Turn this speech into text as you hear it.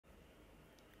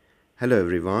Hello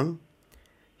everyone.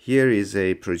 Here is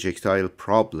a projectile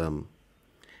problem.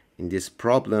 In this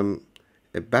problem,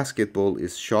 a basketball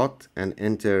is shot and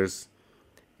enters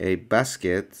a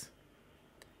basket,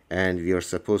 and we are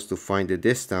supposed to find the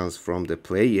distance from the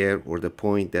player or the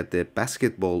point that the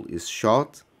basketball is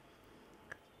shot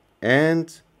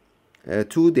and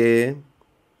to the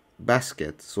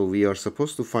basket. So we are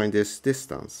supposed to find this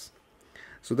distance.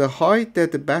 So the height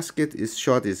that the basket is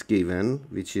shot is given,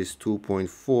 which is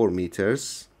 2.4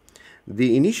 meters.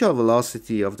 The initial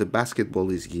velocity of the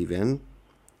basketball is given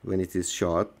when it is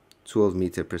shot, 12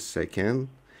 meters per second.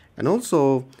 And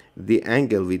also the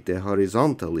angle with the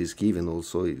horizontal is given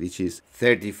also, which is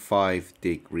 35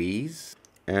 degrees.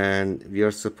 And we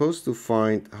are supposed to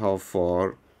find how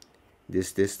far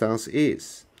this distance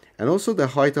is. And also the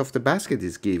height of the basket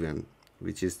is given,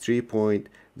 which is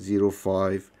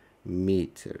 3.05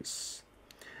 meters.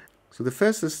 So the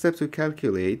first step to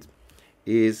calculate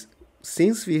is,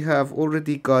 since we have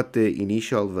already got the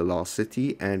initial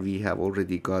velocity and we have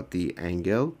already got the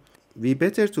angle, we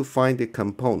better to find the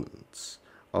components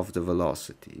of the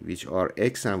velocity, which are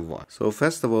x and y. So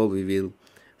first of all, we will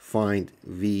find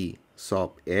v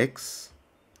sub x.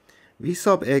 V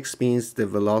sub x means the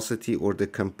velocity or the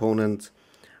component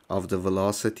of the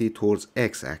velocity towards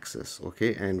x-axis,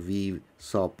 okay? And v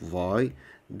sub y,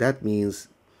 that means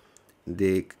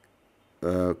the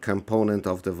component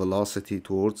of the velocity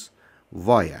towards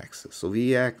y-axis. So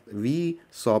v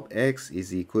sub x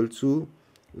is equal to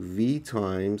v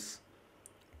times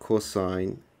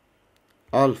cosine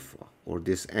alpha, or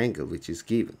this angle which is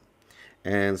given.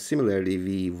 And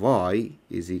similarly, vy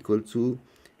is equal to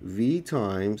v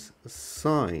times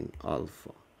sine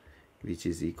alpha, which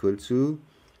is equal to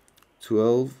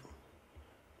 12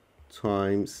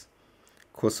 times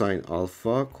cosine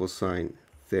alpha, cosine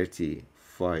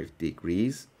 35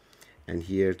 degrees, and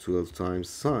here 12 times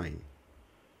sine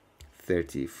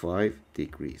 35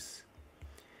 degrees,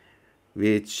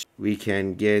 which we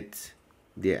can get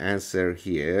the answer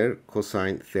here.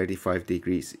 Cosine 35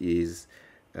 degrees is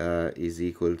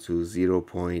equal to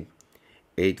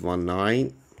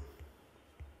 0.819,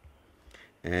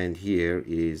 and here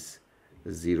is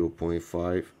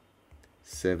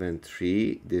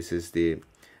 0.573. This is the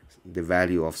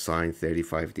value of sine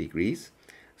 35 degrees.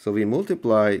 So we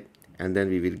multiply and then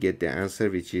we will get the answer,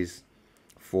 which is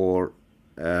for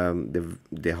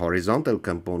the horizontal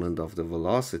component of the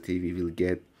velocity, we will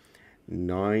get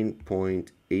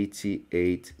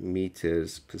 9.88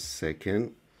 meters per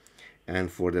second.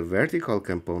 And for the vertical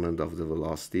component of the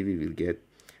velocity, we will get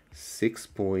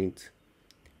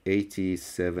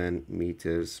 6.87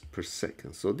 meters per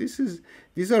second. So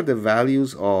these are the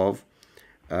values of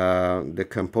the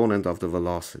component of the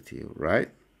velocity,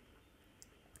 right?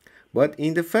 But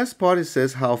in the first part, it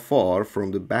says how far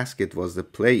from the basket was the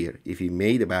player if he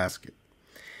made a basket.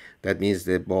 That means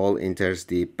the ball enters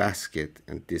the basket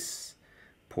at this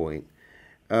point.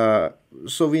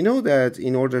 So we know that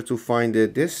in order to find the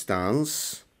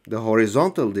distance, the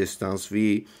horizontal distance,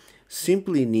 we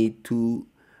simply need two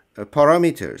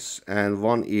parameters. And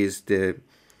one is the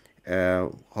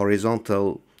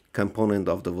horizontal component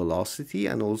of the velocity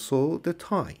and also the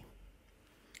time.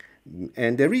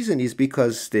 And the reason is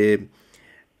because the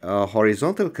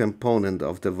horizontal component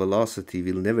of the velocity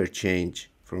will never change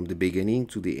from the beginning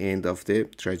to the end of the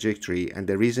trajectory. And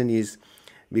the reason is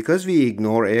because we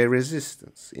ignore air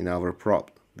resistance in our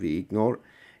problem. We ignore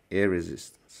air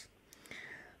resistance.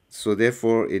 So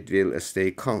therefore, it will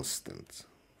stay constant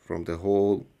from the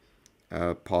whole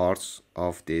parts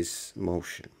of this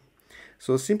motion.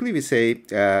 So simply we say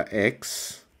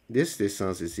x, this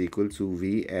distance is equal to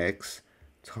vx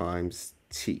times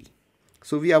t.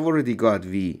 So we have already got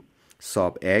v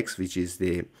sub x, which is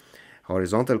the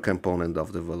horizontal component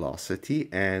of the velocity,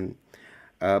 and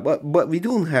but we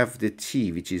don't have the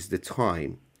t, which is the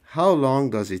time. How long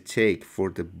does it take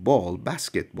for the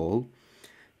basketball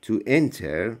to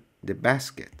enter the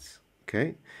basket?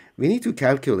 Okay, we need to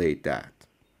calculate that.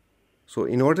 So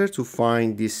in order to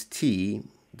find this t,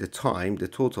 the time, the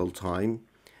total time,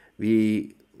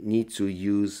 we need to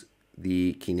use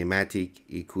the kinematic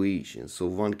equation. So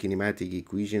one kinematic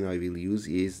equation I will use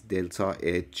is delta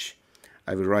H.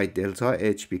 I will write delta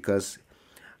H because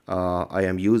I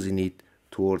am using it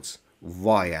towards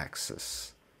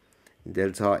y-axis.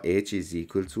 Delta H is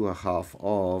equal to a half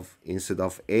of, instead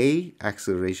of A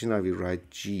acceleration, I will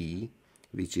write G,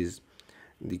 which is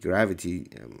the gravity,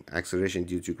 acceleration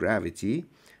due to gravity,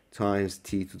 times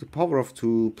t to the power of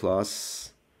 2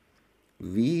 plus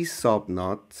v sub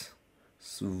naught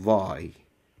y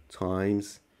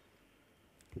times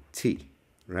t,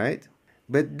 right?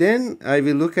 But then I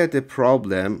will look at the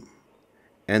problem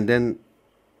and then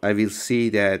I will see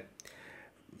that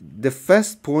the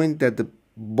first point that the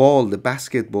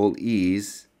basketball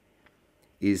is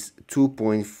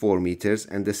 2.4 meters,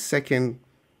 and the second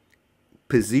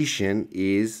position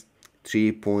is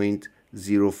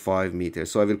 3.05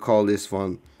 meters. So I will call this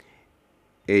one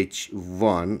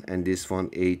H1 and this one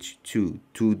H2,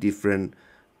 two different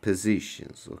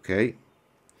positions. Okay,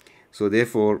 so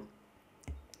therefore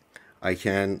I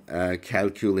can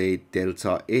calculate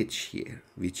delta H here,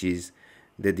 which is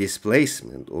the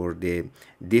displacement or the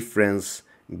difference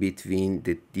between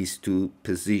these two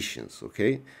positions.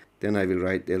 Okay, then I will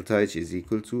write delta H is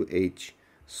equal to H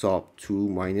sub 2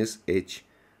 minus H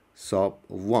sub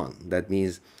 1. That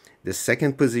means the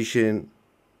second position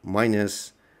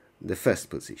minus the first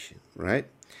position, right?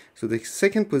 So the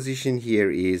second position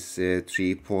here is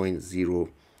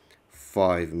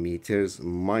 3.05 meters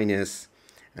minus,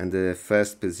 and the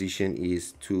first position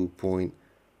is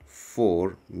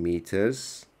 2.4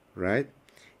 meters, right,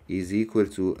 is equal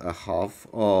to a half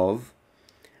of,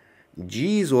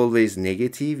 G is always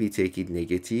negative, we take it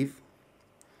negative,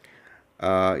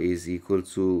 is equal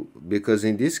to, because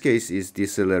in this case is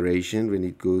deceleration when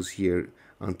it goes here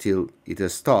until it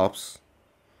stops,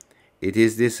 it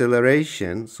is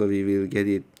deceleration, so we will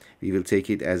take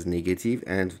it as negative,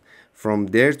 and from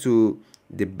there to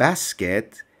the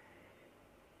basket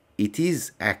it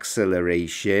is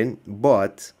acceleration,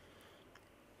 but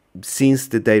since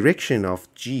the direction of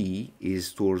G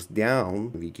is towards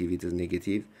down, we give it a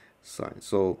negative sign.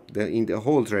 So in the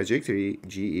whole trajectory,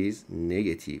 G is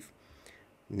negative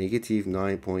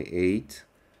 9.8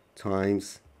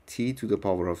 times t to the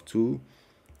power of 2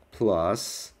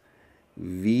 plus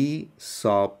v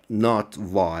sub naught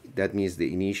y. That means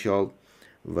the initial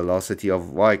velocity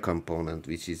of y component,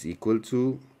 which is equal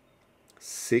to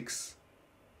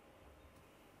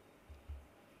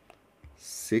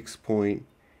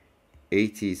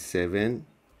 6.87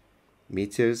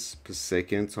 meters per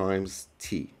second times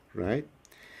t, right?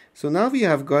 So now we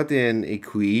have got an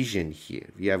equation here.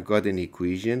 We have got an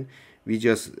equation. We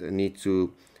just need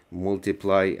to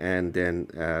multiply and then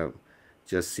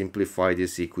just simplify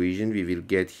this equation. We will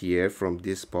get here from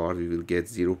this part, we will get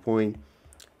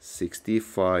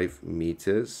 0.65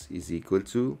 meters is equal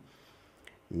to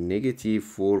negative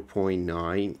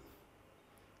 4.9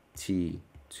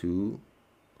 T2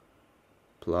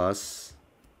 plus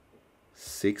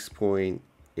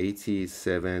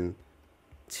 6.87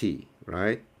 T,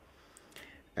 right?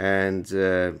 And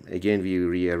again we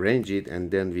rearrange it,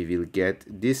 and then we will get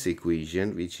this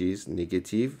equation, which is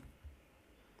negative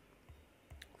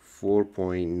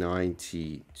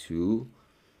 4.92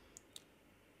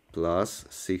 plus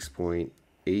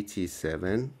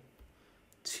 6.87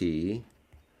 T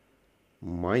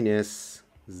minus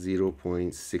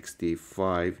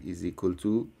 0.65 is equal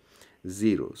to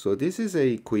 0. So this is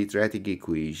a quadratic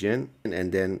equation,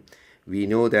 and then we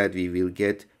know that we will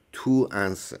get two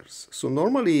answers. So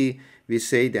normally we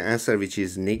say the answer which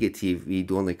is negative we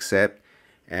don't accept,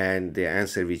 and the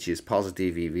answer which is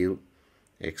positive we will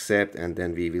accept, and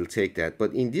then we will take that.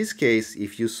 But in this case,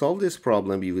 if you solve this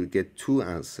problem, you will get two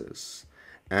answers,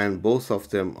 and both of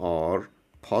them are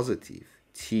positive,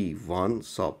 T1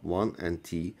 sub 1 and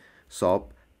T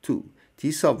sub 2.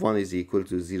 T sub 1 is equal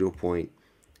to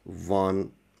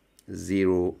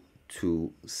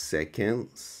 0.102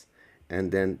 seconds,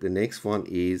 and then the next one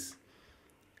is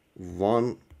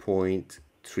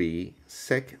 1.3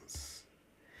 seconds.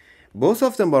 Both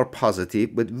of them are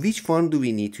positive, but which one do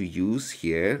we need to use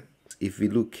here? If we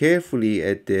look carefully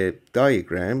at the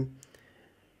diagram,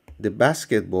 the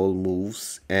basketball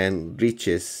moves and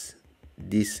reaches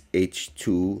this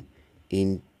H2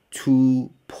 in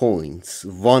 2 points.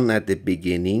 One at the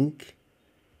beginning,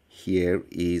 here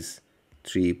is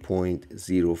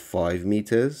 3.05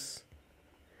 meters,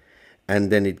 and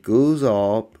then it goes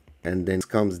up and then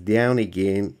comes down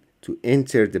again to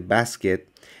enter the basket,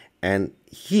 and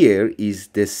here is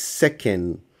the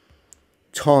second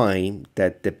time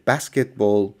that the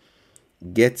basketball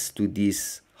gets to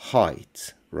this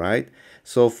height, right?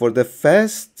 So for the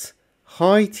first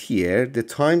height here, the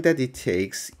time that it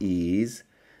takes is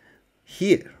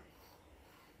here,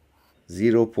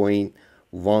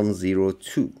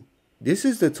 0.102. This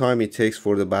is the time it takes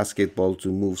for the basketball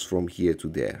to move from here to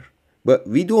there. But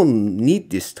we don't need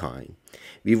this time.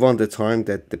 We want the time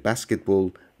that the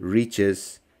basketball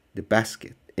reaches the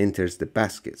basket, enters the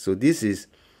basket. So this is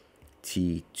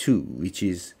T2, which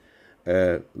is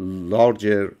a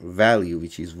larger value,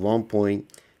 which is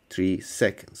 1.3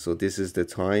 seconds. So this is the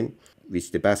time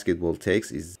which the basketball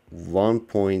takes, is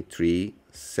 1.3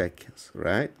 seconds,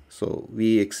 right? So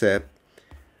we accept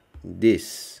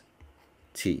this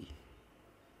T.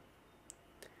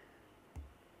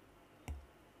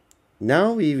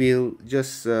 Now we will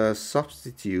just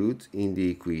substitute in the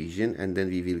equation, and then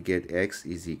we will get x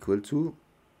is equal to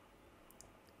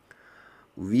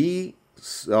v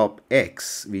sub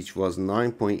x, which was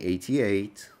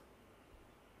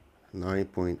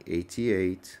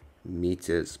 9.88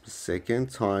 meters per second,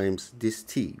 times this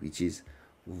t, which is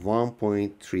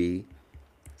 1.3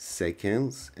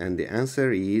 seconds, and the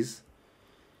answer is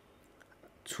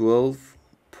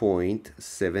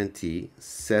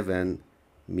 12.77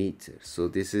 meters. So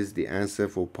this is the answer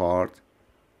for part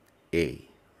A,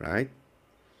 right?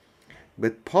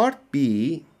 But part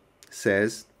B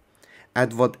says,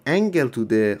 at what angle to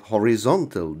the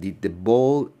horizontal did the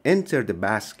ball enter the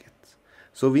basket?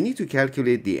 So we need to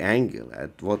calculate the angle,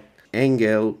 at what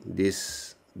angle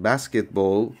this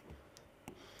basketball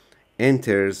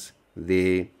enters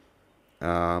the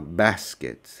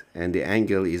basket, and the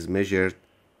angle is measured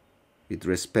with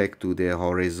respect to the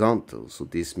horizontal. So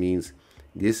this means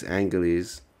this angle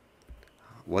is,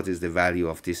 what is the value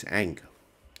of this angle?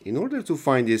 In order to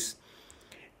find this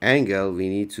angle, we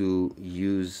need to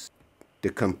use the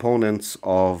components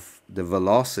of the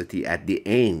velocity at the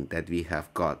end that we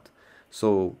have got.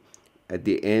 So at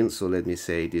the end, so let me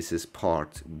say this is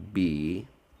part B.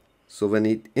 So when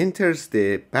it enters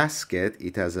the basket,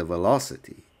 it has a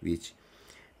velocity, which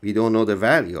we don't know the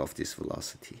value of this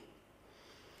velocity.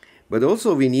 But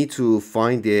also we need to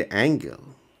find the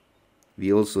angle.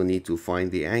 We also need to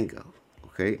find the angle.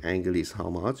 Okay, angle is how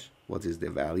much? What is the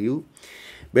value?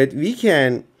 But we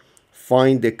can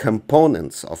find the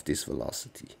components of this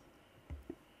velocity.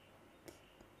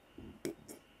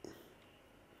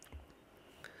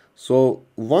 So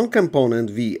one component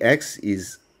Vx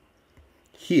is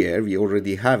here, we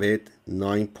already have it,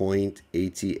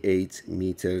 9.88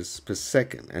 meters per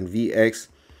second, and Vx,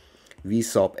 V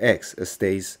sub x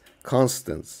stays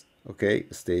constant, okay,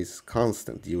 stays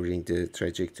constant during the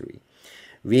trajectory.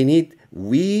 We need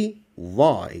Vy,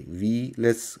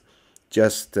 let's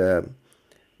just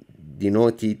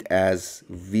denote it as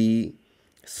V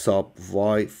sub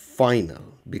y final,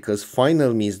 because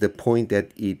final means the point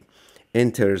that it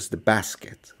enters the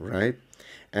basket, right?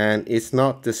 And it's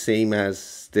not the same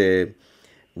as the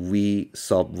V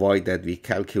sub y that we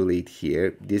calculate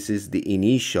here. This is the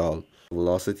initial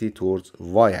velocity towards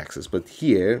y-axis, but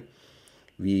here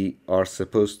we are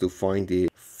supposed to find the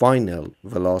final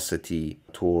velocity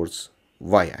towards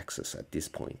y-axis at this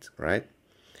point, right?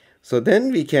 So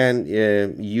then we can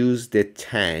use the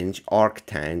tangent,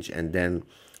 arctangent, and then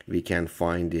we can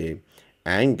find the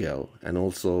angle, and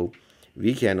also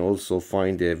we can also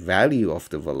find the value of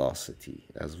the velocity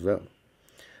as well.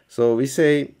 So we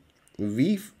say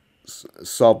V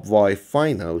sub y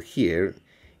final here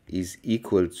is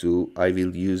equal to, I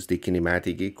will use the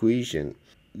kinematic equation,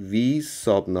 V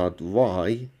sub naught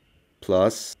y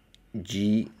plus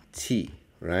gt,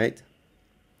 right?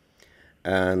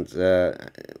 And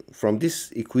from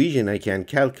this equation I can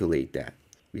calculate that,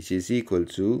 which is equal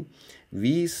to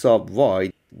V sub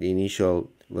y, the initial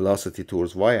velocity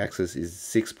towards y-axis is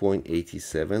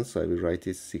 6.87, so I will write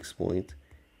it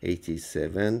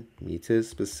 6.87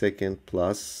 meters per second,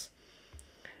 plus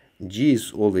g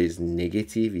is always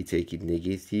negative, we take it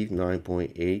negative,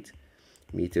 9.8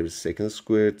 meters per second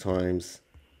squared, times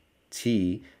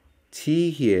t. T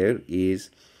here is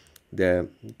the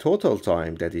total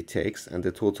time that it takes, and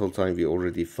the total time we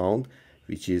already found,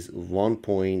 which is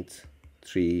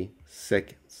 1.3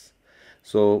 seconds.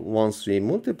 So once we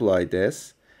multiply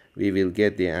this, we will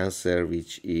get the answer,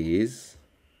 which is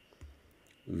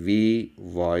Vy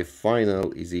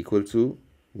final is equal to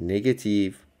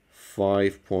negative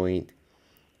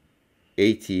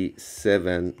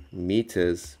 5.87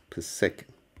 meters per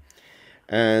second.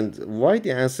 And why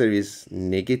the answer is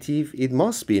negative? It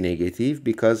must be negative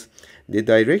because the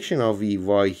direction of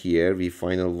Vy here, V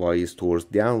final y, is towards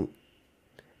down,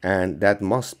 and that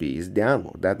must be is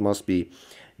downward. That must be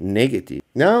negative.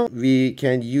 Now we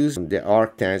can use the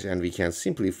arctangent, and we can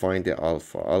simply find the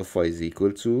alpha. Alpha is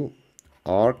equal to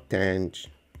arctangent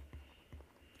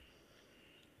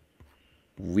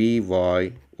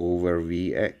Vy over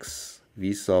Vx,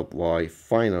 V sub y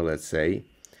final, let's say,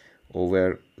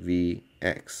 over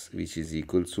Vx, which is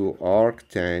equal to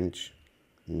arctangent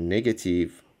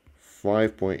negative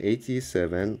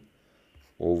 5.87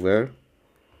 over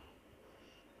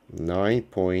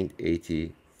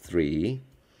 9.83,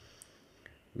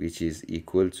 which is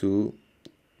equal to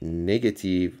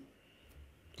negative,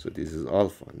 so this is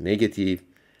alpha, negative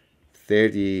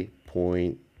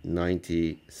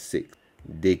 30.96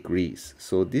 degrees.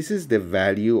 So this is the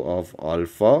value of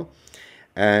alpha,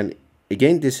 and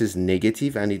again this is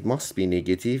negative, and it must be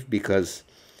negative because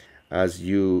as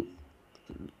you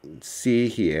see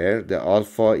here the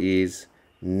alpha is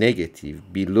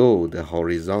negative below the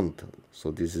horizontal,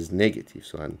 so this is negative,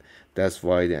 so and that's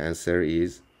why the answer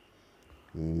is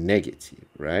negative,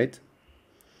 right?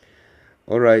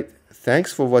 All right,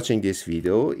 thanks for watching this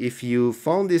video. If you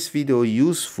found this video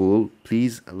useful,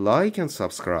 please like and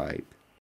subscribe.